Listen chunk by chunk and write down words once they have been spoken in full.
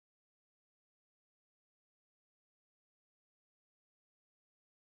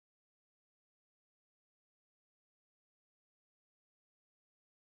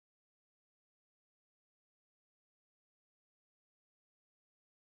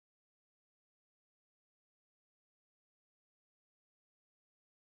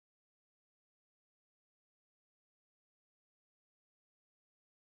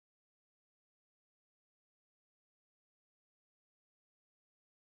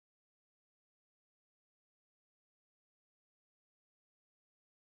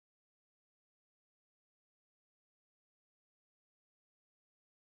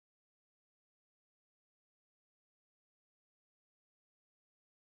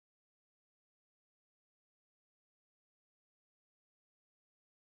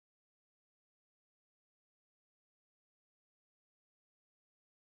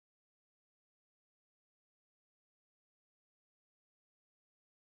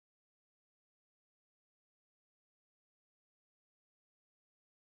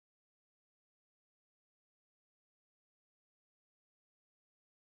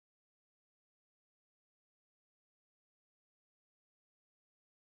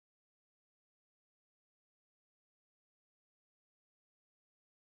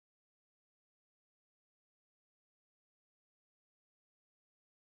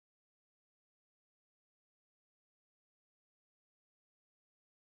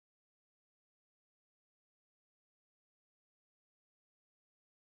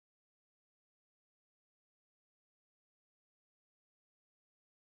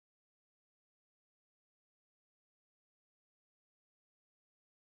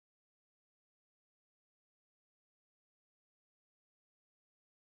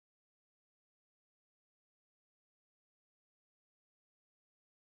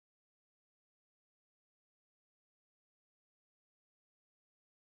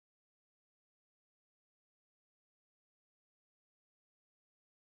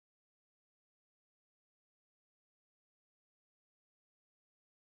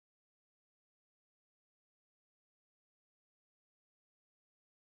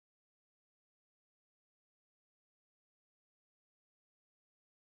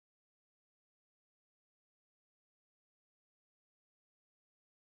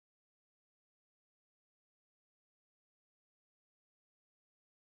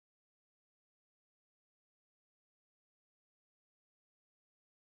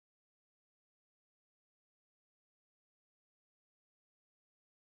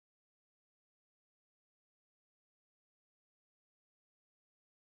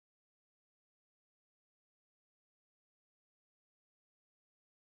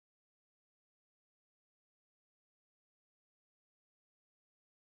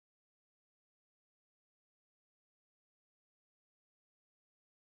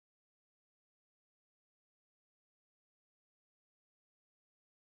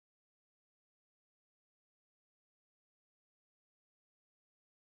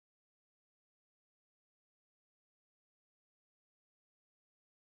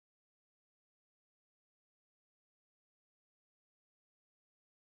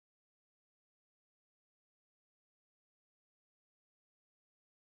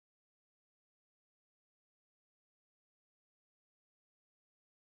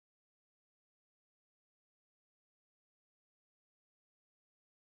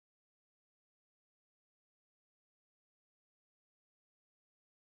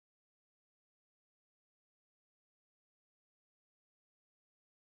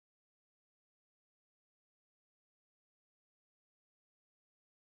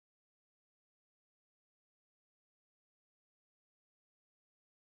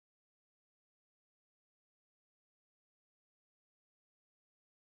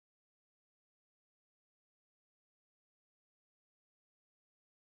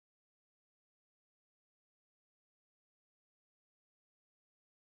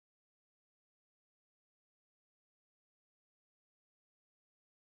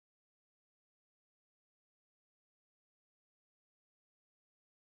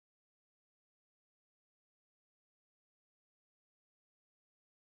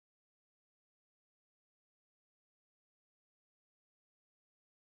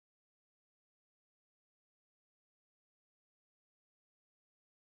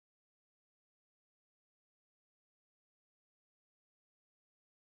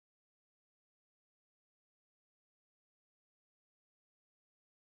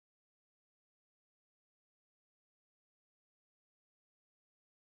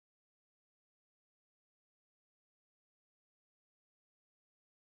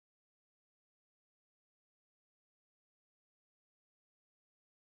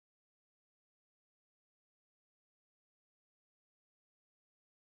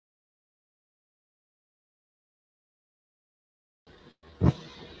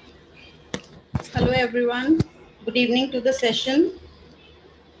Hello everyone. Good evening to the session.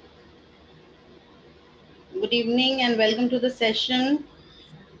 Good evening and welcome to the session.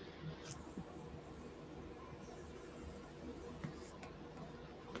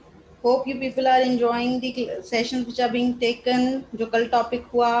 Hope you people are enjoying the sessions which are being taken. जो कल topic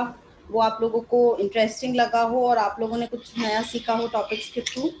हुआ वो आप लोगों को interesting लगा हो और आप लोगों ने कुछ नया सीखा हो टॉपिक्स के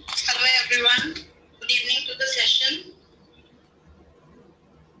through. Hello everyone. Good evening to the session.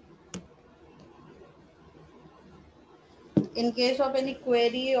 In case of any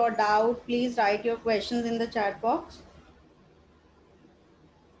query or doubt, please write your questions in the chat box.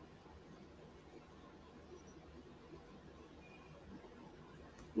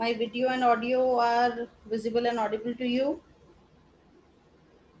 My video and audio are visible and audible to you.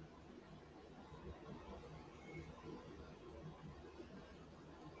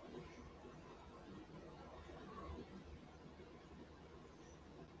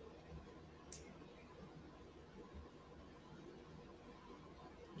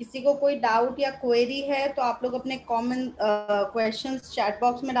 किसी को कोई doubt या query है तो आप लोग अपने common questions chat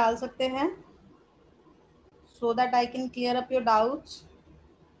box में डाल सकते हैं so that I can clear up your doubts.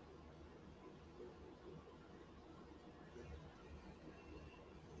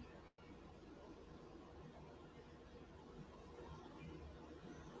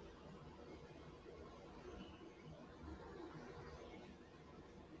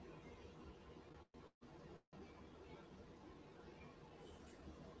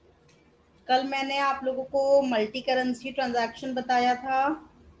 कल मैंने आप लोगों को मल्टी करेंसी ट्रांजैक्शन बताया था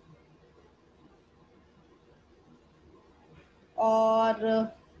और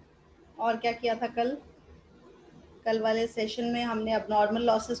क्या किया था कल वाले सेशन में हमने अबनॉर्मल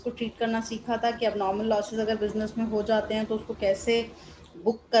लॉसेस को ट्रीट करना सीखा था कि अबनॉर्मल लॉसेस अगर बिजनेस में हो जाते हैं तो उसको कैसे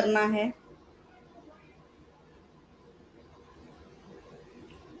बुक करना है.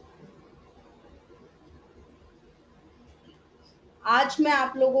 आज मैं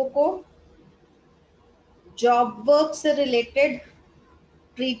आप लोगों को जॉब वर्क से रिलेटेड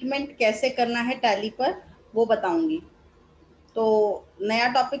ट्रीटमेंट कैसे करना है टैली पर वो बताऊंगी. तो नया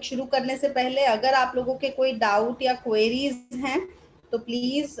टॉपिक शुरू करने से पहले अगर आप लोगों के कोई डाउट या क्वेरीज हैं तो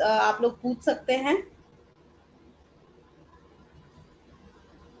प्लीज आप लोग पूछ सकते हैं.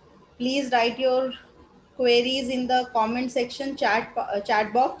 Please right your queries in the comment section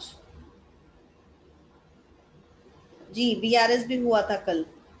chat box. Ji BRS भी हुआ था कल.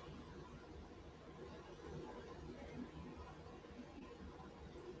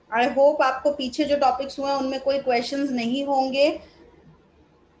 आई होप आपको पीछे जो टॉपिक्स हुए हैं उनमें कोई क्वेश्चंस नहीं होंगे.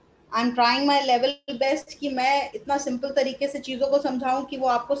 I am trying my level best कि मैं इतना सिंपल तरीके से चीजों को समझाऊं कि वो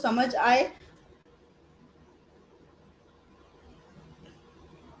आपको समझ आए.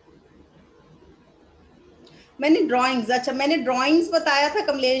 मैंने ड्राइंग्स बताया था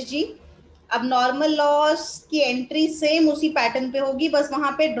कमलेश जी. अब नॉर्मल लॉस की एंट्री सेम उसी पैटर्न पे होगी, बस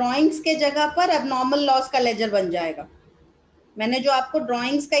वहां पे ड्राइंग्स के जगह पर अब नॉर्मल लॉस का लेजर बन जाएगा. मैंने जो आपको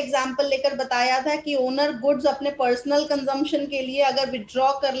ड्राइंग्स का एग्जांपल लेकर बताया था कि ओनर गुड्स अपने पर्सनल कंजम्पशन के लिए अगर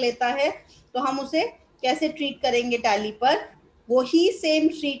विड्रॉ कर लेता है तो हम उसे कैसे ट्रीट करेंगे टैली पर, वही सेम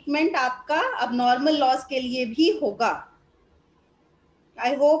ट्रीटमेंट आपका अब नॉर्मल लॉस के लिए भी होगा.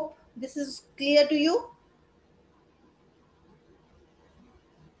 I hope this is clear to you.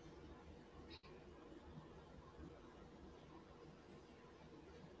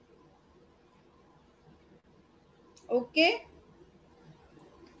 Okay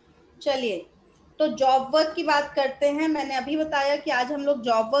चलिए तो जॉब वर्क की बात करते हैं. मैंने अभी बताया कि आज हम लोग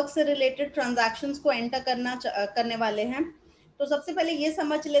जॉब वर्क से रिलेटेड ट्रांजैक्शंस को एंटर करने वाले हैं. तो सबसे पहले ये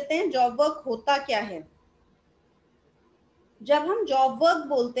समझ लेते हैं जॉब वर्क होता क्या है. जब हम जॉब वर्क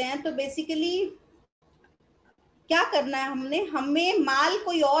बोलते हैं तो बेसिकली क्या करना है, हमें माल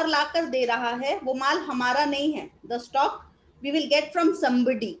कोई और लाकर दे रहा है, वो माल हमारा नहीं है. The stock we will get from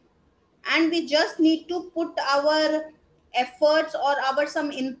somebody and we just need to put our efforts or our some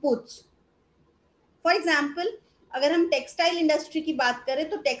inputs. For example, अगर हम टेक्सटाइल इंडस्ट्री की बात करें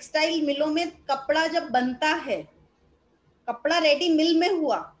तो टेक्सटाइल मिलों में कपड़ा जब बनता है, कपड़ा रेडी मिल में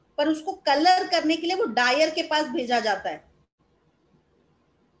हुआ पर उसको कलर करने के लिए वो डायर के पास भेजा जाता है.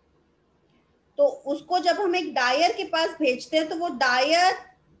 तो उसको जब हम एक डायर के पास भेजते हैं तो वो डायर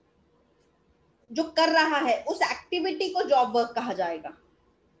जो कर रहा है उस एक्टिविटी को जॉब वर्क कहा जाएगा.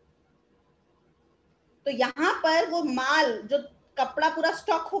 तो यहाँ पर वो माल जो कपड़ा पूरा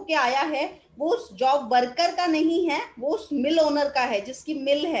स्टॉक होके आया है वो उस जॉब वर्कर का नहीं है, वो उस मिल ओनर का है जिसकी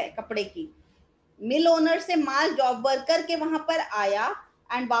मिल है कपड़े की. मिल ओनर से माल जॉब वर्कर के वहां पर आया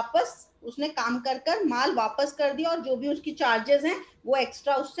एंड वापस उसने काम कर माल वापस कर दिया और जो भी उसकी चार्जेस हैं वो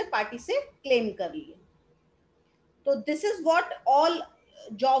एक्स्ट्रा उससे पार्टी से क्लेम कर लिए. तो this is what all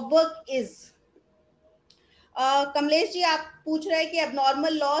job work is. Kamlesh ji आप पूछ रहे हैं कि अब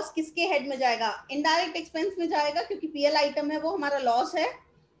नॉर्मल लॉस किसके हेड में जाएगा? इनडायरेक्ट एक्सपेंस में जाएगा, क्योंकि पीएल आइटम है वो हमारा लॉस है,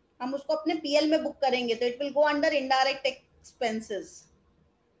 हम उसको अपने पीएल में बुक करेंगे, तो it will go under indirect expenses.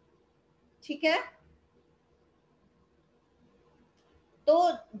 ठीक है,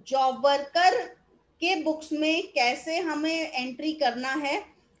 तो जॉब वर्कर के बुक्स में कैसे हमें एंट्री करना है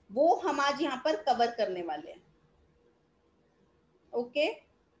वो हम आज यहाँ पर कवर करने वाले हैं। ओके,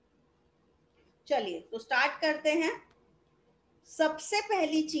 चलिए तो स्टार्ट करते हैं। सबसे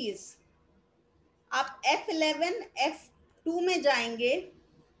पहली चीज, आप F11 F2 में जाएंगे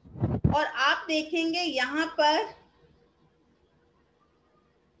और आप देखेंगे यहां पर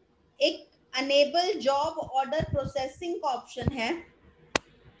एक अनेबल जॉब ऑर्डर प्रोसेसिंग का ऑप्शन है,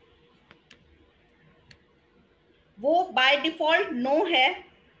 वो बाय डिफॉल्ट नो है,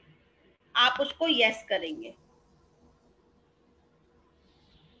 आप उसको यस करेंगे।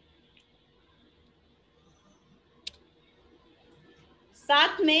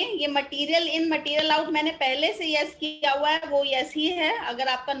 साथ में ये मटेरियल इन मटेरियल आउट मैंने पहले से यस किया हुआ है, वो यस ही है, अगर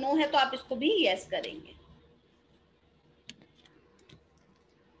आपका नो है तो आप इसको भी यस करेंगे।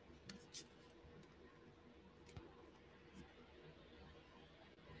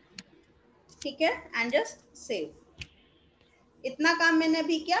 ठीक है, एंड जस्ट सेव। इतना काम मैंने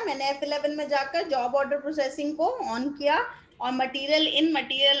अभी किया, मैंने F11 में जाकर जॉब ऑर्डर प्रोसेसिंग को ऑन किया और material in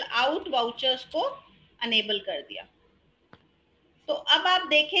material out vouchers को अनेबल कर दिया। तो अब आप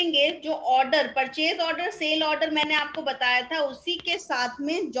देखेंगे जो order, purchase order, cell order मैंने आपको बताया था, उसी के साथ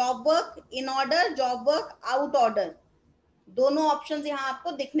में job work in order, job work out order, दोनों ऑप्शंस यहां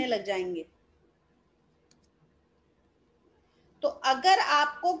आपको दिखने लग जाएंगे। तो अगर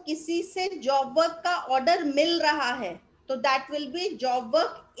आपको किसी से जॉब वर्क का ऑर्डर मिल रहा है तो that will B job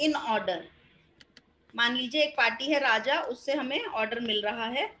work in order. मान लीजिए एक पार्टी है राजा, उससे हमें ऑर्डर मिल रहा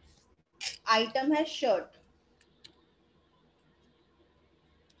है, आइटम है शर्ट,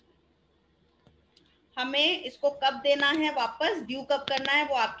 हमें इसको कब देना है वापस, ड्यू कब करना है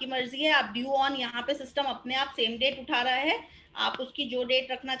वो आपकी मर्जी है। आप ड्यू ऑन, यहाँ पे सिस्टम अपने आप सेम डेट उठा रहा है, आप उसकी जो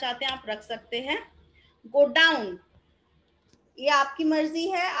डेट रखना चाहते हैं आप रख सकते हैं। गोडाउन, ये आपकी मर्जी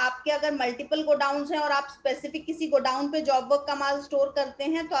है, आपके अगर मल्टीपल गोडाउन हैं और आप स्पेसिफिक किसी गोडाउन पे जॉब वर्क का माल स्टोर करते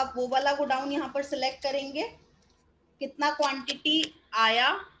हैं तो आप वो वाला गोडाउन यहाँ पर सिलेक्ट करेंगे, कितना क्वांटिटी आया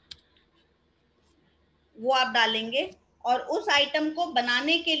वो आप डालेंगे। और उस आइटम को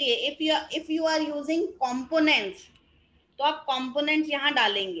बनाने के लिए if you are using components तो आप कंपोनेंट्स यहाँ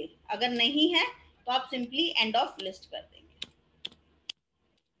डालेंगे, अगर नहीं है तो आप सिंपली एंड ऑफ लिस्ट कर देंगे।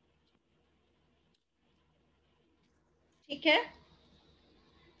 ठीक है,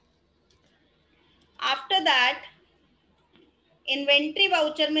 आफ्टर दैट इन्वेंट्री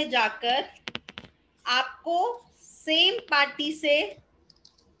वाउचर में जाकर आपको सेम पार्टी से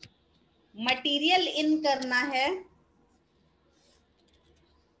मटेरियल इन करना है,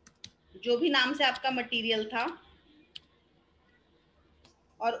 जो भी नाम से आपका मटेरियल था,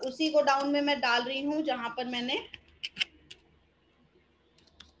 और उसी गोडाउन में मैं डाल रही हूं जहां पर मैंने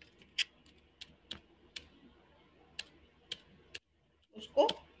उसको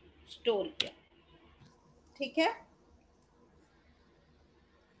स्टोर किया। ठीक है,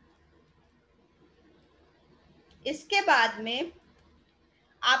 इसके बाद में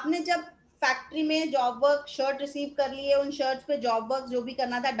आपने जब फैक्ट्री में जॉब वर्क शर्ट रिसीव कर लिए, उन शर्ट्स पे जॉब वर्क जो भी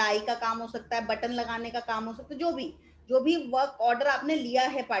करना था, डाई का काम हो सकता है, बटन लगाने का काम हो सकता है, जो भी वर्क ऑर्डर आपने लिया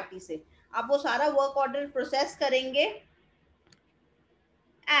है पार्टी से, आप वो सारा वर्क ऑर्डर प्रोसेस करेंगे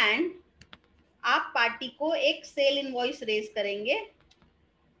एंड आप पार्टी को एक सेल इनवॉइस रेज करेंगे।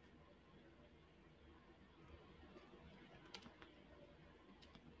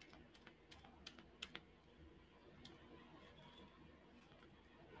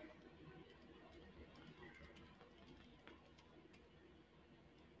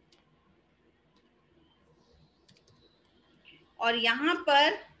 और यहां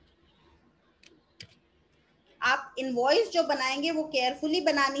पर आप इनवॉइस जो बनाएंगे वो केयरफुली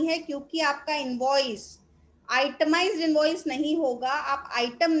बनानी है, क्योंकि आपका इनवॉइस आइटमाइज्ड इनवॉइस नहीं होगा, आप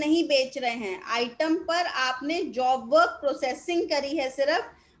आइटम नहीं बेच रहे हैं, आइटम पर आपने जॉब वर्क प्रोसेसिंग करी है,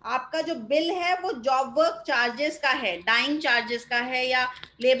 सिर्फ आपका जो बिल है वो जॉब वर्क चार्जेस का है, डाइंग चार्जेस का है या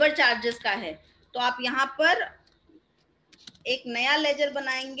लेबर चार्जेस का है। तो आप यहाँ पर एक नया लेजर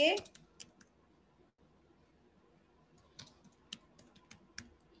बनाएंगे,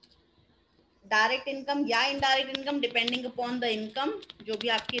 डायरेक्ट इनकम या indirect income depending upon the income, जो भी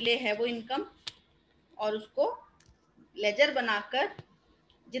आपके लिए है वो इनकम, और उसको लेजर बनाकर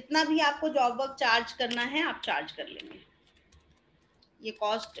जितना भी आपको जॉब वर्क चार्ज करना है आप चार्ज कर लेंगे। ये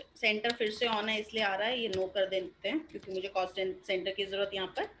कॉस्ट सेंटर फिर से ऑन है इसलिए आ रहा है, ये नो कर देते हैं क्योंकि मुझे कॉस्ट सेंटर की जरूरत यहाँ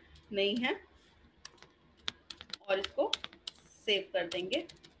पर नहीं है। और इसको सेव कर देंगे।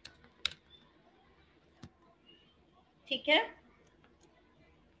 ठीक है,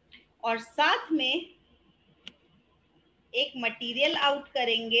 और साथ में एक मटेरियल आउट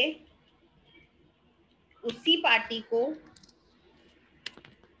करेंगे उसी पार्टी को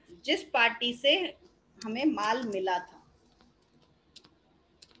जिस पार्टी से हमें माल मिला था।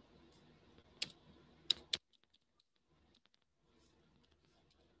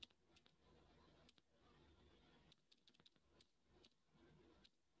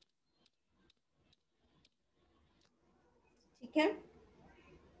 ठीक है,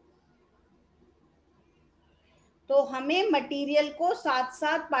 तो हमें मटेरियल को साथ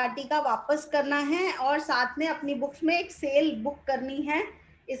साथ पार्टी का वापस करना है और साथ में अपनी बुक्स में एक सेल बुक करनी है।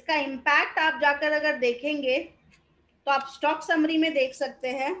 इसका इम्पैक्ट आप जाकर अगर देखेंगे तो आप स्टॉक समरी में देख सकते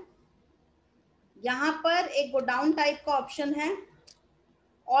हैं, यहाँ पर एक गोडाउन टाइप का ऑप्शन है।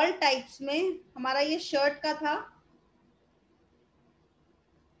 ऑल टाइप्स में हमारा ये शर्ट का था।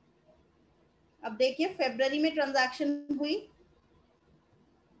 अब देखिए फरवरी में ट्रांजैक्शन हुई,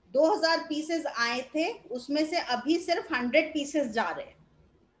 2000 पीसेस आए थे, उसमें से अभी सिर्फ 100 पीसेस जा रहे हैं।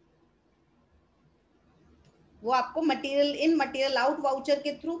 वो आपको material in material out voucher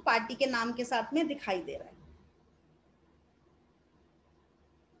के थ्रू पार्टी के नाम के साथ में दिखाई दे रहा है।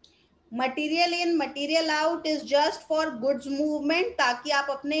 Material in material out is just for goods movement, ताकि आप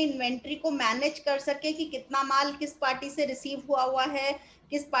अपने इन्वेंट्री को मैनेज कर सके कि कितना माल किस पार्टी से रिसीव हुआ है,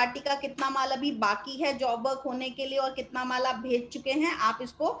 किस पार्टी का कितना माल अभी बाकी है जॉब वर्क होने के लिए और कितना माल आप भेज चुके हैं। आप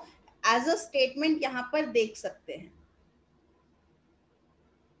इसको एज अ स्टेटमेंट यहाँ पर देख सकते हैं।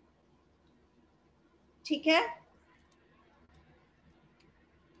 ठीक है,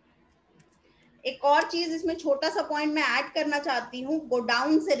 एक और चीज इसमें छोटा सा पॉइंट मैं ऐड करना चाहती हूँ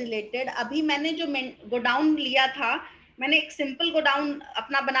गोडाउन से रिलेटेड। अभी मैंने जो गोडाउन लिया था, मैंने एक सिंपल गोडाउन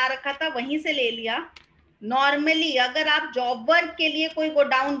अपना बना रखा था, वहीं से ले लिया। नॉर्मली अगर आप जॉब वर्क के लिए कोई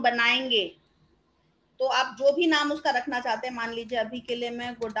गोडाउन बनाएंगे तो आप जो भी नाम उसका रखना चाहते हैं, मान लीजिए अभी के लिए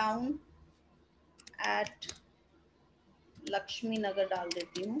मैं गोडाउन एट लक्ष्मी नगर डाल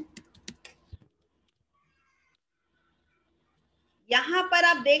देती हूँ। यहाँ पर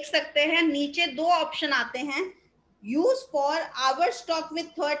आप देख सकते हैं नीचे दो ऑप्शन आते हैं, use for our stock with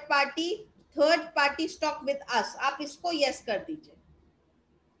third party stock with us. आप इसको यस कर दीजिए,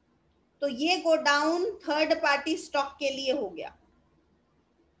 तो ये गोडाउन थर्ड पार्टी स्टॉक के लिए हो गया।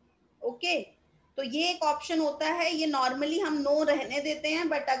 ओके, तो ये एक ऑप्शन होता है, ये नॉर्मली हम नो रहने देते हैं,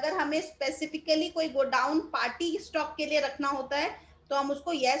 बट अगर हमें स्पेसिफिकली कोई गोडाउन पार्टी स्टॉक के लिए रखना होता है तो हम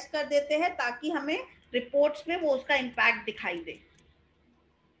उसको यस कर देते हैं, ताकि हमें रिपोर्ट्स में वो उसका इम्पैक्ट दिखाई दे।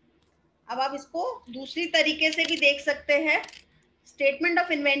 अब आप इसको दूसरी तरीके से भी देख सकते हैं। स्टेटमेंट ऑफ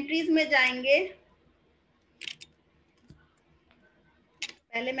इन्वेंट्रीज में जाएंगे,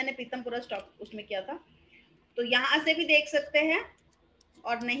 पहले मैंने पीतमपुरा स्टॉक उसमें किया था, तो यहां से भी देख सकते हैं,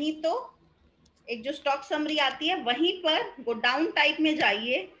 और नहीं तो एक जो स्टॉक समरी आती है वहीं पर गोडाउन टाइप में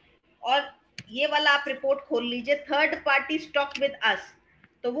जाइए और ये वाला आप रिपोर्ट खोल लीजिए, third party stock with us,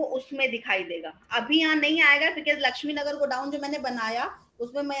 तो वो उसमें दिखाई देगा। अभी यहाँ नहीं आएगा बिकॉज लक्ष्मी नगर गोडाउन जो मैंने बनाया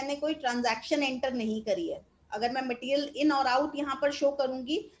उसमें मैंने कोई ट्रांजैक्शन एंटर नहीं करी है। अगर मैं मटेरियल इन और आउट यहाँ पर शो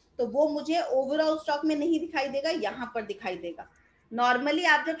करूंगी तो वो मुझे ओवरऑल स्टॉक में नहीं दिखाई देगा, यहाँ पर दिखाई देगा। नॉर्मली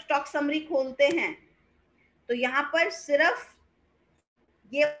आप जब स्टॉक समरी खोलते हैं तो यहाँ पर सिर्फ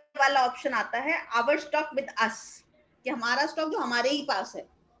ये वाला ऑप्शन आता है, आवर स्टॉक विद अस, कि हमारा स्टॉक जो हमारे ही पास है।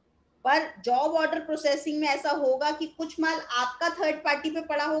 पर जॉब ऑर्डर प्रोसेसिंग में ऐसा होगा कि कुछ माल आपका थर्ड पार्टी पे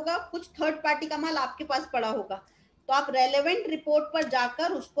पड़ा होगा, कुछ थर्ड पार्टी का माल आपके पास पड़ा होगा, तो आप रेलेवेंट रिपोर्ट पर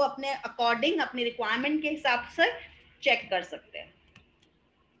जाकर उसको अपने अकॉर्डिंग अपनी रिक्वायरमेंट के हिसाब से चेक कर सकते हैं।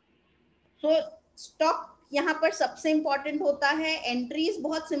 सो स्टॉक यहाँ पर सबसे इंपॉर्टेंट होता है। एंट्रीज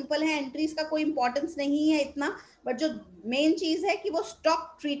बहुत सिंपल है, एंट्रीज का कोई इंपॉर्टेंस नहीं है इतना, बट जो मेन चीज है कि वो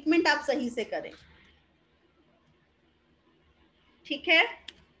स्टॉक ट्रीटमेंट आप सही से करें। ठीक है,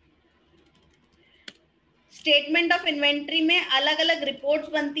 स्टेटमेंट ऑफ इन्वेंट्री में अलग अलग रिपोर्ट्स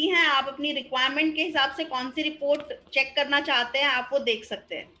बनती हैं, आप अपनी रिक्वायरमेंट के हिसाब से कौन सी रिपोर्ट चेक करना चाहते हैं आप वो देख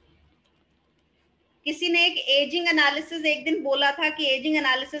सकते हैं। किसी ने एक एजिंग एनालिसिस एक दिन बोला था कि एजिंग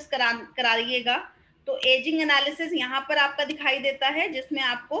एनालिसिस कराइएगा, तो एजिंग एनालिसिस यहाँ पर आपका दिखाई देता है, जिसमें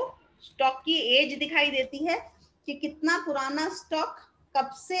आपको स्टॉक की एज दिखाई देती है कि कितना पुराना स्टॉक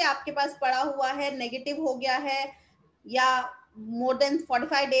कब से आपके पास पड़ा हुआ है, नेगेटिव हो गया है या मोर देन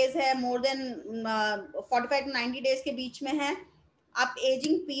 45 डेज है, मोर देन 45 to 90 डेज के बीच में है। आप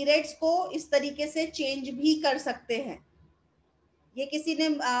एजिंग पीरियड्स को इस तरीके से चेंज भी कर सकते हैं। ये किसी ने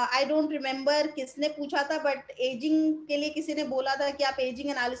आई डोंट रिमेम्बर किसने पूछा था, बट एजिंग के लिए किसी ने बोला था कि आप एजिंग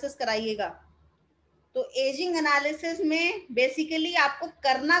एनालिसिस कराइएगा। तो एजिंग एनालिसिस में बेसिकली आपको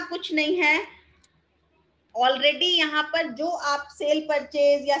करना कुछ नहीं है, ऑलरेडी यहाँ पर जो आप सेल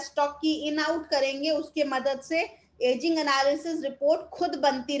परचेज या स्टॉक की इन आउट करेंगे उसके मदद से एजिंग एनालिसिस रिपोर्ट खुद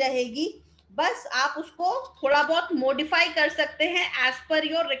बनती रहेगी, बस आप उसको थोड़ा बहुत मॉडिफाई कर सकते हैं एज पर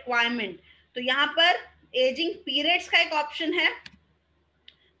योर रिक्वायरमेंट। तो यहाँ पर एजिंग पीरियड्स का एक ऑप्शन है,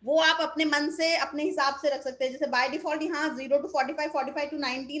 वो आप अपने मन से अपने हिसाब से रख सकते हैं। जैसे बाय डिफॉल्ट यहाँ 0 to 45, 45 to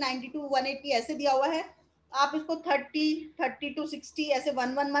 90, 90 to 180 ऐसे दिया हुआ है। आप इसको 30, 30 to 60 ऐसे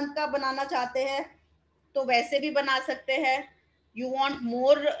 1 मंथ का बनाना चाहते हैं तो वैसे भी बना सकते हैं। You want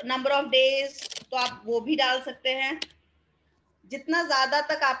more number of days तो आप वो भी डाल सकते हैं, जितना ज्यादा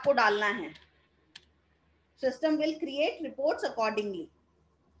तक आपको डालना है। System will create reports accordingly.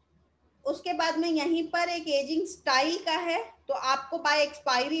 उसके बाद में यहीं पर एक एजिंग स्टाइल का है, तो आपको bye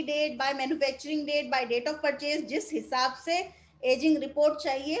expiry date, bye manufacturing date, bye date of purchase जिस हिसाब से एजिंग रिपोर्ट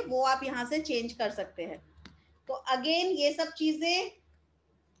चाहिए वो आप यहां से चेंज कर सकते हैं। तो अगेन ये सब चीजें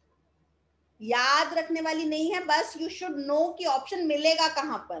याद रखने वाली नहीं है, बस यू शुड नो कि ऑप्शन मिलेगा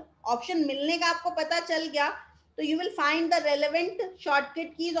कहां पर। ऑप्शन मिलने का आपको पता चल गया तो you will find the relevant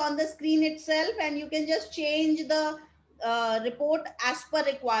shortcut keys on the screen itself and you can just change the report as per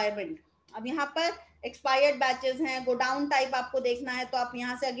requirement. अब यहाँ पर एक्सपायर्ड बैचेस हैं, गोडाउन टाइप आपको देखना है तो आप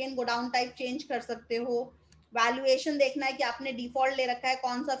यहाँ से अगेन गोडाउन टाइप चेंज कर सकते हो। वैल्यूएशन देखना है कि आपने डिफॉल्ट ले रखा है,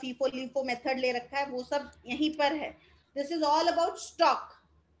 कौन सा फीफो लीफो मेथड ले रखा है, वो सब यहीं पर है। This is all about stock.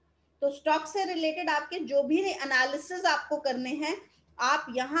 तो स्टॉक से रिलेटेड आपके जो भी एनालिसिस आपको करने हैं आप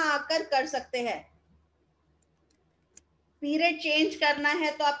यहां आकर कर सकते हैं। पीरियड चेंज करना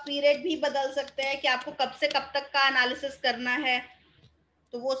है तो आप पीरियड भी बदल सकते हैं कि आपको कब से कब तक का एनालिसिस करना है,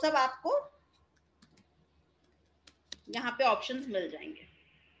 तो वो सब आपको यहाँ पे ऑप्शंस मिल जाएंगे।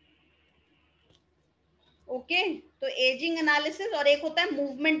 ओके, तो एजिंग एनालिसिस और एक होता है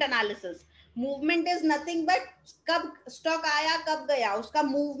movement analysis. Movement is nothing but कब स्टॉक आया कब गया, उसका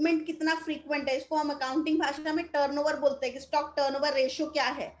मूवमेंट कितना फ्रीक्वेंट है। इसको हम अकाउंटिंग भाषा में टर्नओवर बोलते हैं कि स्टॉक टर्नओवर रेशियो क्या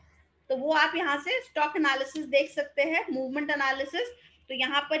है। तो वो आप यहाँ से स्टॉक एनालिसिस देख सकते हैं, मूवमेंट एनालिसिस। तो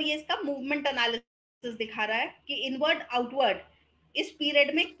यहाँ पर ये इसका मूवमेंट एनालिसिस दिखा रहा है कि इनवर्ड आउटवर्ड इस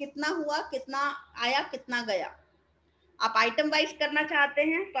पीरियड में कितना हुआ, कितना आया, कितना गया। आप आइटम वाइज करना चाहते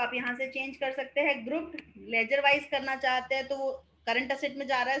हैं तो आप यहाँ से चेंज कर सकते हैं। ग्रुप लेजर वाइज करना चाहते हैं तो वो करंट एसेट में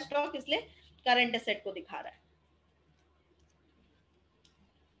जा रहा है स्टॉक, इसलिए करंट एसेट को दिखा रहा है।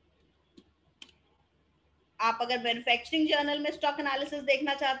 आप अगर मैन्युफैक्चरिंग जर्नल में स्टॉक एनालिसिस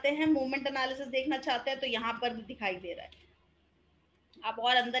देखना चाहते हैं, मूवमेंट एनालिसिस देखना चाहते हैं तो यहाँ पर भी दिखाई दे रहा है। आप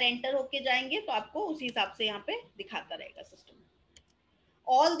और अंदर एंटर होके जाएंगे तो आपको उसी हिसाब से यहाँ पे दिखाता रहेगा system.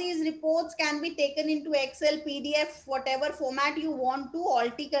 All these reports can be taken into Excel, PDF, whatever format you want to,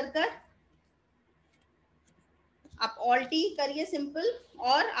 Alt कर आप Alt करिए सिंपल,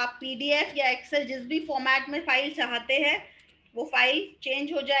 और आप PDF या Excel जिस भी फॉर्मेट में फाइल चाहते हैं वो फाइल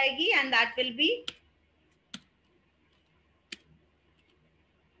चेंज हो जाएगी and that will be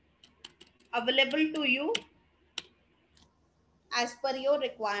available to you as per your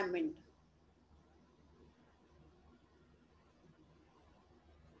requirement.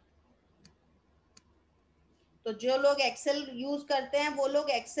 तो जो लोग एक्सेल यूज करते हैं वो लोग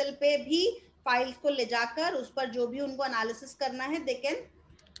एक्सेल पे भी फाइल्स को ले जाकर उस पर जो भी उनको एनालिसिस करना है they can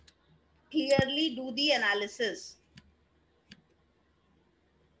clearly do the analysis.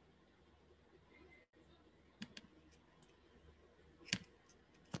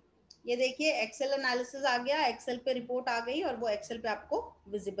 ये देखिए एक्सेल एनालिसिस आ गया, एक्सेल पे रिपोर्ट आ गई और वो एक्सेल पे आपको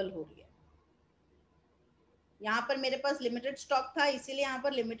विजिबल हो रही है। यहाँ पर मेरे पास लिमिटेड स्टॉक था इसीलिए यहाँ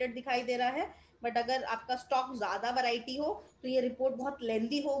पर लिमिटेड दिखाई दे रहा है, बट अगर आपका स्टॉक ज्यादा वैरायटी हो तो ये रिपोर्ट बहुत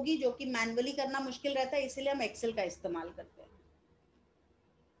लेंदी होगी जो कि मैन्युअली करना मुश्किल रहता है, इसीलिए हम एक्सेल का इस्तेमाल करते हैं।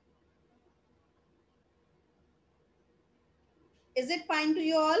 Is it fine to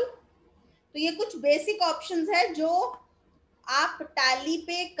you all? तो ये कुछ बेसिक ऑप्शंस है जो आप टैली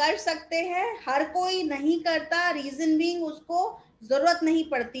पे कर सकते हैं। हर कोई नहीं करता, रीजन बीइंग उसको जरूरत नहीं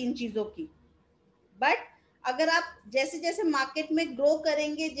पड़ती इन चीजों की। बट अगर आप जैसे जैसे मार्केट में ग्रो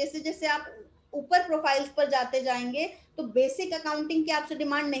करेंगे, जैसे जैसे आप ऊपर प्रोफाइल्स पर जाते जाएंगे तो बेसिक अकाउंटिंग की आपसे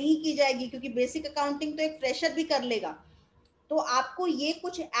डिमांड नहीं की जाएगी, क्योंकि बेसिक अकाउंटिंग तो एक फ्रेशर भी कर लेगा। तो आपको ये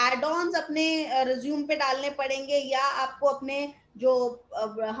कुछ एड ऑन्स अपने रिज्यूम पे डालने पड़ेंगे, या आपको अपने जो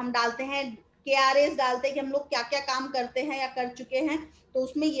हम डालते हैं KRAs डालते हैं कि हम लोग क्या क्या काम करते हैं या कर चुके हैं, तो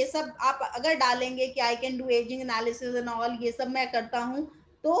उसमें ये सब आप अगर डालेंगे कि I can do ageing analysis and all, ये सब मैं करता हूँ,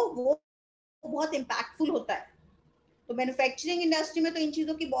 तो वो बहुत इम्पैक्टफुल होता है। तो मैन्युफैक्चरिंग इंडस्ट्री में तो इन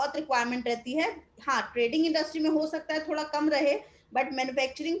चीजों की बहुत रिक्वायरमेंट रहती है। हाँ, ट्रेडिंग इंडस्ट्री में हो सकता है थोड़ा कम रहे, बट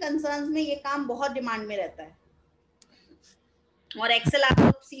मैन्युफैक्चरिंग कंसर्न्स में ये काम बहुत डिमांड में रहता है। और एक्सेल आप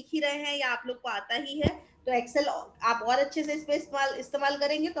लोग सीख ही रहे हैं या आप लोग को आता ही है, तो एक्सेल आप और अच्छे से इस पे इस्तेमाल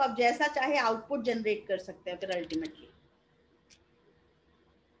करेंगे तो आप जैसा चाहे आउटपुट जनरेट कर सकते हैं फिर अल्टीमेटली।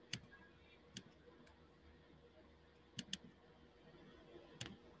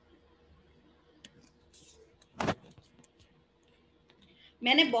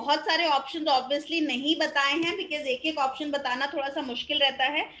 मैंने बहुत सारे ऑप्शंस ऑब्वियसली नहीं बताए हैं बिकॉज एक एक ऑप्शन बताना थोड़ा सा मुश्किल रहता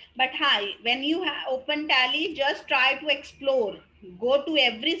है, बट हाँ, when you open Tally just try to explore, go to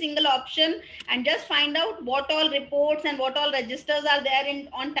every single option and just find out what all reports and what all registers are there in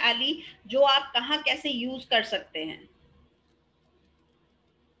on tally जो आप कहाँ कैसे यूज कर सकते हैं।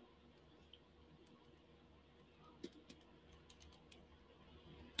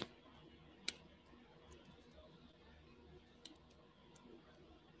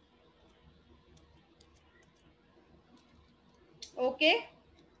 Okay,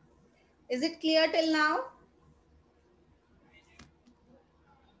 is it clear till now?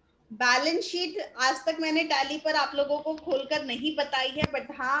 Balance sheet आज तक मैंने टैली पर आप लोगों को खोलकर नहीं बताई है, बट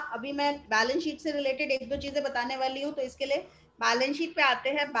हाँ अभी मैं बैलेंस शीट से रिलेटेड एक दो चीजें बताने वाली हूँ। तो इसके लिए बैलेंस शीट पे आते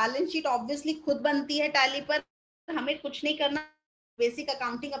हैं। बैलेंस शीट ऑब्वियसली खुद बनती है टैली पर, हमें कुछ नहीं करना, बेसिक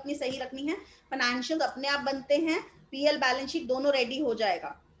अकाउंटिंग अपनी सही रखनी है, फाइनेंशियल अपने आप बनते हैं, पीएल बैलेंस शीट दोनों रेडी हो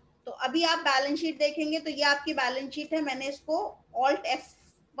जाएगा। तो अभी आप बैलेंस शीट देखेंगे तो ये आपकी बैलेंस शीट है। मैंने इसको ऑल्ट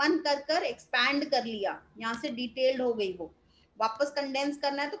F1 कर एक्सपैंड कर लिया, यहाँ से डिटेल्ड हो गई, वो वापस कंडेंस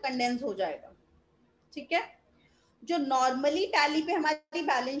करना है तो कंडेंस हो जाएगा। ठीक है, जो नॉर्मली टैली पे हमारी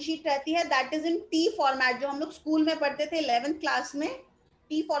बैलेंस शीट रहती है that is in T format, जो हम लोग स्कूल में पढ़ते थे 11th क्लास में,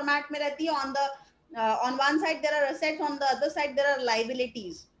 टी फॉर्मेट में रहती है। On one side there are assets, on the other side there are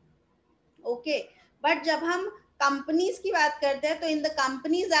liabilities. Okay, but जब हम कंपनीज की बात करते हैं तो in the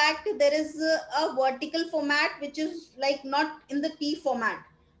companies act there is a vertical format which is like not in the T format.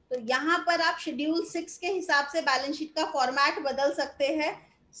 तो यहाँ पर आप शेड्यूल 6 के हिसाब से बैलेंस शीट का फॉर्मेट बदल सकते हैं।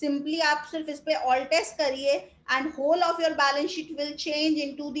 सिंपली आप सिर्फ इस पे ऑल्ट एस करिए and whole of your balance sheet will change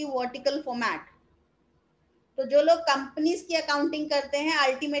into the vertical format. तो जो लोग कंपनीज की अकाउंटिंग करते हैं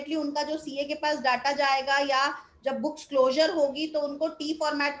अल्टीमेटली उनका जो सीए के पास डाटा जाएगा या जब बुक्स क्लोजर होगी तो उनको टी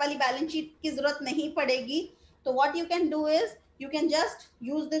फॉर्मेट वाली बैलेंस शीट की जरूरत नहीं पड़ेगी। तो what you can do is you can just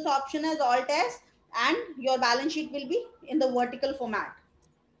use this option as alt S and your balance sheet will be in the vertical format.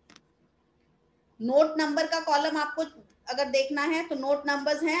 Note number का कॉलम आपको अगर देखना है तो नोट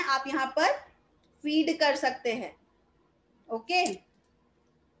नंबर्स हैं, आप यहाँ पर फीड कर सकते हैं। ओके,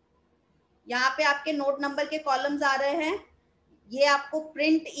 यहाँ पे आपके नोट नंबर के कॉलम्स आ रहे हैं। ये आपको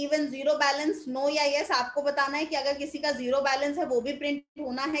print even zero balance no या यस आपको बताना है कि अगर किसी का जीरो बैलेंस है वो भी प्रिंट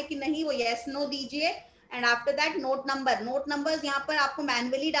होना है कि नहीं, वो यस नो दीजिए। And after that note number, note numbers यहाँ पर आपको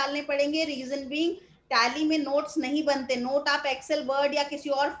मैन्युअली डालने पड़ेंगे। रीजन बीइंग टैली में नोट्स नहीं बनते, नोट आप एक्सेल वर्ड या किसी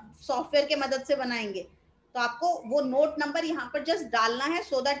और सॉफ्टवेयर के मदद से बनाएंगे। तो आपको वो नोट नंबर यहाँ पर जस्ट डालना है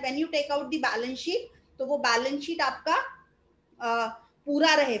so that when you take out the balance sheet तो वो बैलेंस शीट आपका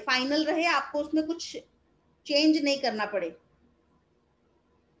पूरा रहे, फाइनल रहे, आपको उसमें कुछ चेंज नहीं करना पड़े।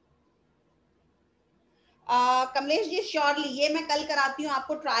 कमलेश जी श्योरली ये मैं कल कराती हूँ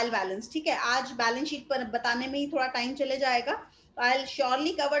आपको ट्रायल बैलेंस। ठीक है, आज बैलेंस शीट पर बताने में ही थोड़ा टाइम चले जाएगा। तो I will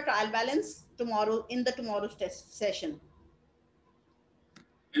surely cover trial balance tomorrow in the tomorrow session.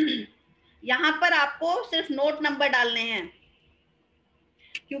 यहाँ पर आपको सिर्फ नोट नंबर डालने हैं,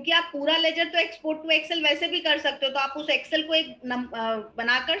 क्योंकि आप पूरा लेजर तो एक्सपोर्ट टू एक्सेल वैसे भी कर सकते हो। तो आप उस एक्सेल को एक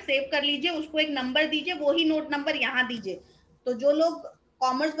बनाकर सेव कर लीजिए, उसको एक नंबर दीजिए, वो ही नोट नंबर यहाँ दीजिए। तो जो लोग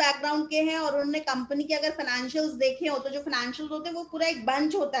कॉमर्स बैकग्राउंड के हैं और उन्होंने कंपनी के अगर फाइनेंशियल्स देखे हो तो जो फाइनेंशियल्स होते हैं वो पूरा एक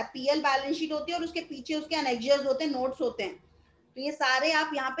बंच होता है, पीएल बैलेंस शीट होती है और उसके पीछे उसके एनेक्जर्स होते हैं, नोट्स होते हैं। तो ये सारे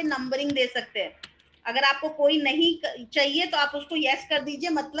आप यहाँ पे नंबरिंग दे सकते हैं। अगर आपको कोई नहीं चाहिए तो आप उसको यस कर दीजिए,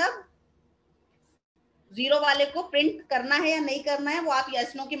 मतलब जीरो वाले को प्रिंट करना है या नहीं करना है वो आप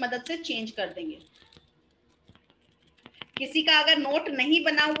यस नो की मदद से चेंज कर देंगे। किसी का अगर नोट नहीं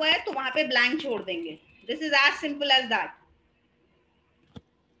बना हुआ है तो वहां पे ब्लैंक छोड़ देंगे। This is as simple as that.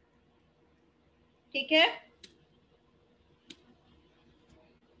 ठीक है,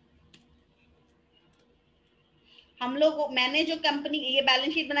 हम लोग मैंने जो कंपनी ये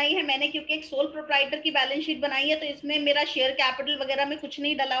बैलेंस शीट बनाई है मैंने, क्योंकि एक सोल प्रोप्राइटर की बैलेंस शीट बनाई है तो इसमें मेरा शेयर कैपिटल वगैरह में कुछ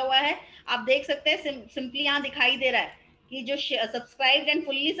नहीं डला हुआ है। आप देख सकते हैं सिंपली यहाँ दिखाई दे रहा है कि जो subscribed and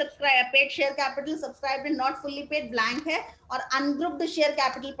fully subscribe paid share capital, subscribed and not fully paid blank है, और अनग्रुप्ड शेयर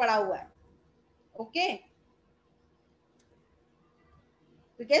कैपिटल पड़ा हुआ है। ओके,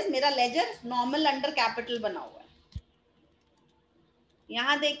 बिकॉज मेरा लेजर नॉर्मल अंडर कैपिटल बना हुआ है।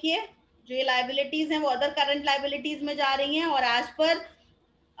 यहाँ देखिए जो ये लाइबिलिटीज हैं वो अदर करंट लाइबिलिटीज में जा रही हैं, और as per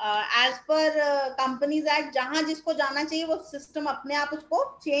as per companies act जहां जिसको जाना चाहिए वो सिस्टम अपने आप उसको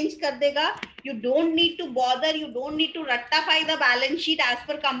चेंज कर देगा. You don't need to bother, you don't need to रट्टाफाई the balance sheet as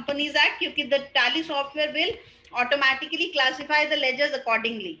per companies act, क्योंकि the Tally software will automatically classify the ledgers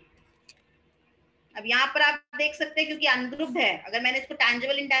accordingly. अब यहाँ पर आप देख सकते हैं क्योंकि अनग्रुप्ड है, अगर मैंने इसको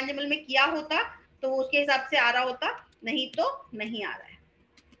टैंजिबल इंटैंजिबल में किया होता तो उसके हिसाब से आ रहा होता, नहीं तो नहीं आ रहा है.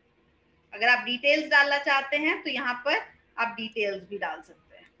 अगर आप डिटेल्स डालना चाहते हैं तो यहाँ पर आप डिटेल्स भी डाल सकते हैं.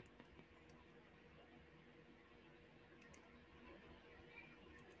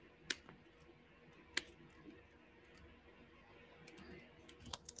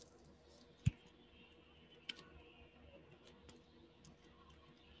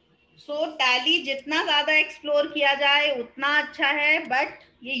 सो टैली जितना ज्यादा एक्सप्लोर किया जाए उतना अच्छा है, बट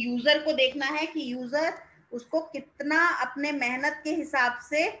ये यूजर को देखना है कि यूजर उसको कितना अपने मेहनत के हिसाब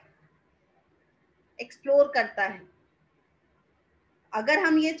से एक्सप्लोर करता है. अगर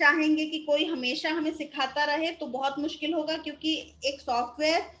हम ये चाहेंगे कि कोई हमेशा हमें सिखाता रहे तो बहुत मुश्किल होगा, क्योंकि एक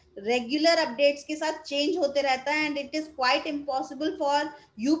सॉफ्टवेयर रेगुलर अपडेट्स के साथ चेंज होते रहता है, and it is quite impossible for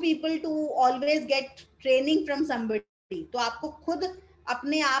you people to always get training from somebody. तो आपको खुद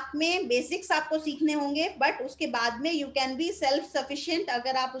अपने आप में बेसिक्स आपको सीखने होंगे, बट उसके बाद में you can be self sufficient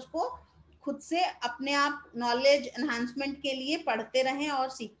अगर आप उसको खुद से अपने आप नॉलेज एनहांसमेंट के लिए पढ़ते रहें और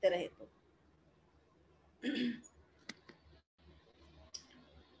सीखते रहे. तो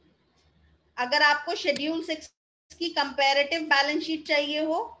अगर आपको शेड्यूल 6 की कंपैरेटिव बैलेंस शीट चाहिए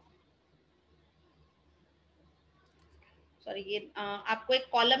हो, सॉरी ये आपको एक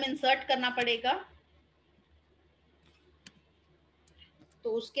कॉलम इंसर्ट करना पड़ेगा,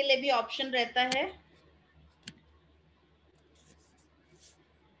 तो उसके लिए भी ऑप्शन रहता है.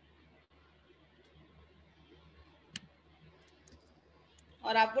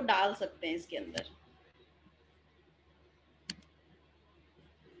 और आप वो डाल सकते हैं इसके अंदर.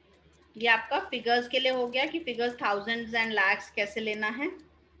 ये आपका फिगर्स के लिए हो गया कि फिगर्स थाउजेंड्स एंड लैक्स कैसे लेना है.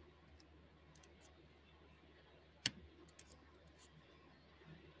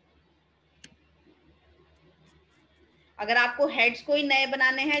 अगर आपको हेड्स कोई नए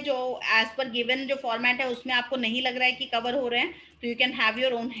बनाने हैं जो एज पर गिवन जो फॉर्मेट है उसमें आपको नहीं लग रहा है कि कवर हो रहे हैं, तो you can have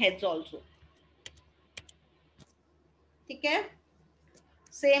your own heads also. ठीक है.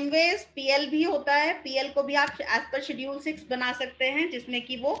 सेम वेज पीएल भी होता है, पीएल को भी आप एज पर शेड्यूल 6 बना सकते हैं जिसमें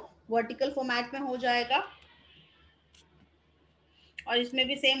कि वो वर्टिकल फॉर्मेट में हो जाएगा. और इसमें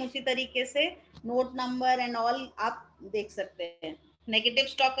भी सेम उसी तरीके से नोट नंबर एंड ऑल आप देख सकते हैं. नेगेटिव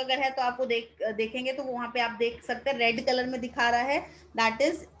स्टॉक अगर है तो आप वो देखेंगे तो वहां पे आप देख सकते हैं रेड कलर में दिखा रहा है, दैट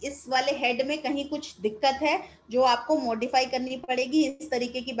इज इस वाले हेड में कहीं कुछ दिक्कत है जो आपको मॉडिफाई करनी पड़ेगी. इस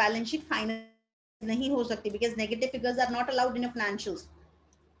तरीके की बैलेंस शीट फाइनल नहीं हो सकती, because negative figures are not allowed in financials.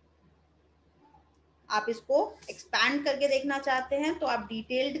 आप इसको एक्सपैंड करके देखना चाहते हैं तो आप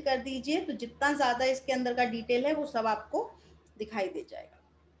डिटेल्ड कर दीजिए, तो जितना ज्यादा इसके अंदर का डिटेल है वो सब आपको दिखाई दे जाएगा.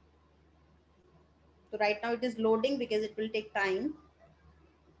 तो right now it is loading because it will take time.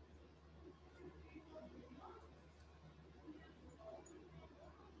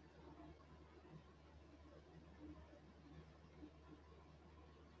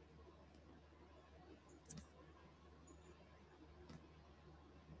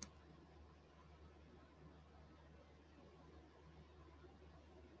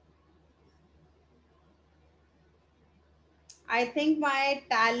 I think my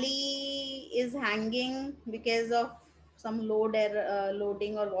tally is hanging because of some load error,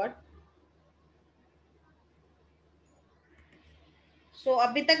 loading or what. So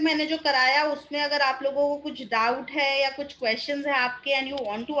अभी तक मैंने जो कराया उसमें अगर आप लोगों को कुछ डाउट है या कुछ क्वेश्चंस है आपके and you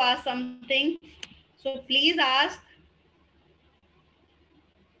want to ask something, so please ask.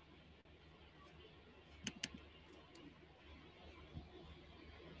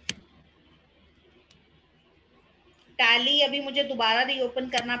 Tally अभी मुझे दोबारा रीओपन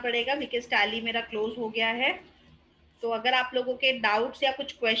करना पड़ेगा बिकॉज टैली मेरा क्लोज हो गया है. तो अगर आप लोगों के डाउट्स या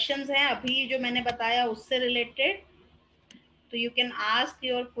कुछ क्वेश्चंस हैं अभी जो मैंने बताया उससे रिलेटेड, तो you can ask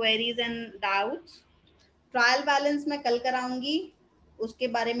your queries and doubts. Trial balance मैं कल कराऊंगी, उसके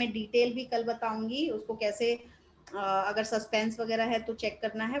बारे में डिटेल भी कल बताऊंगी. उसको कैसे अगर सस्पेंस वगैरह है तो चेक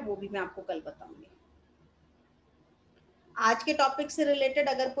करना है वो भी मैं आपको कल बताऊंगी. आज के टॉपिक से रिलेटेड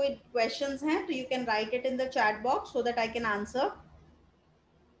अगर कोई क्वेश्चंस हैं तो you can write it in the chat box so that I can answer.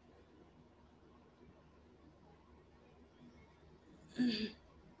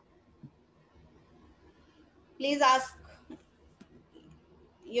 Please ask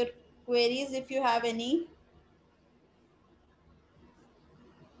your queries if you have any.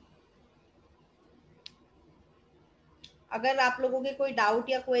 अगर आप लोगों के कोई डाउट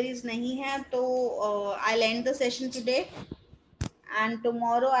या क्वेरीज नहीं है तो आई and the session today and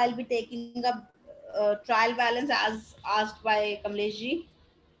tomorrow I'll be taking up trial balance as asked by Kamlesh ji,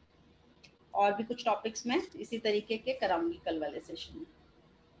 और भी कुछ टॉपिक्स में इसी तरीके के कराऊंगी कल वाले सेशन में।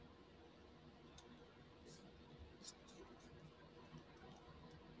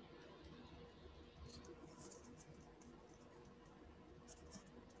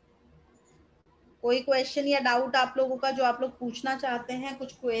 कोई क्वेश्चन या डाउट आप लोगों का जो आप लोग पूछना चाहते हैं,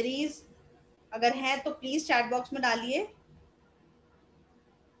 कुछ क्वेरीज अगर हैं तो प्लीज चैट बॉक्स में डालिए,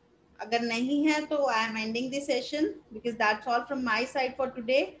 अगर नहीं है तो I am ending this session because that's all from my side for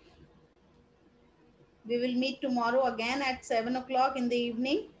today. We will meet tomorrow again at 7 o'clock in the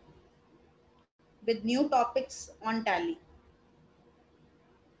evening with new topics on Tally.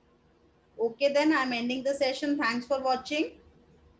 Okay, then I'm ending the session. Thanks for watching.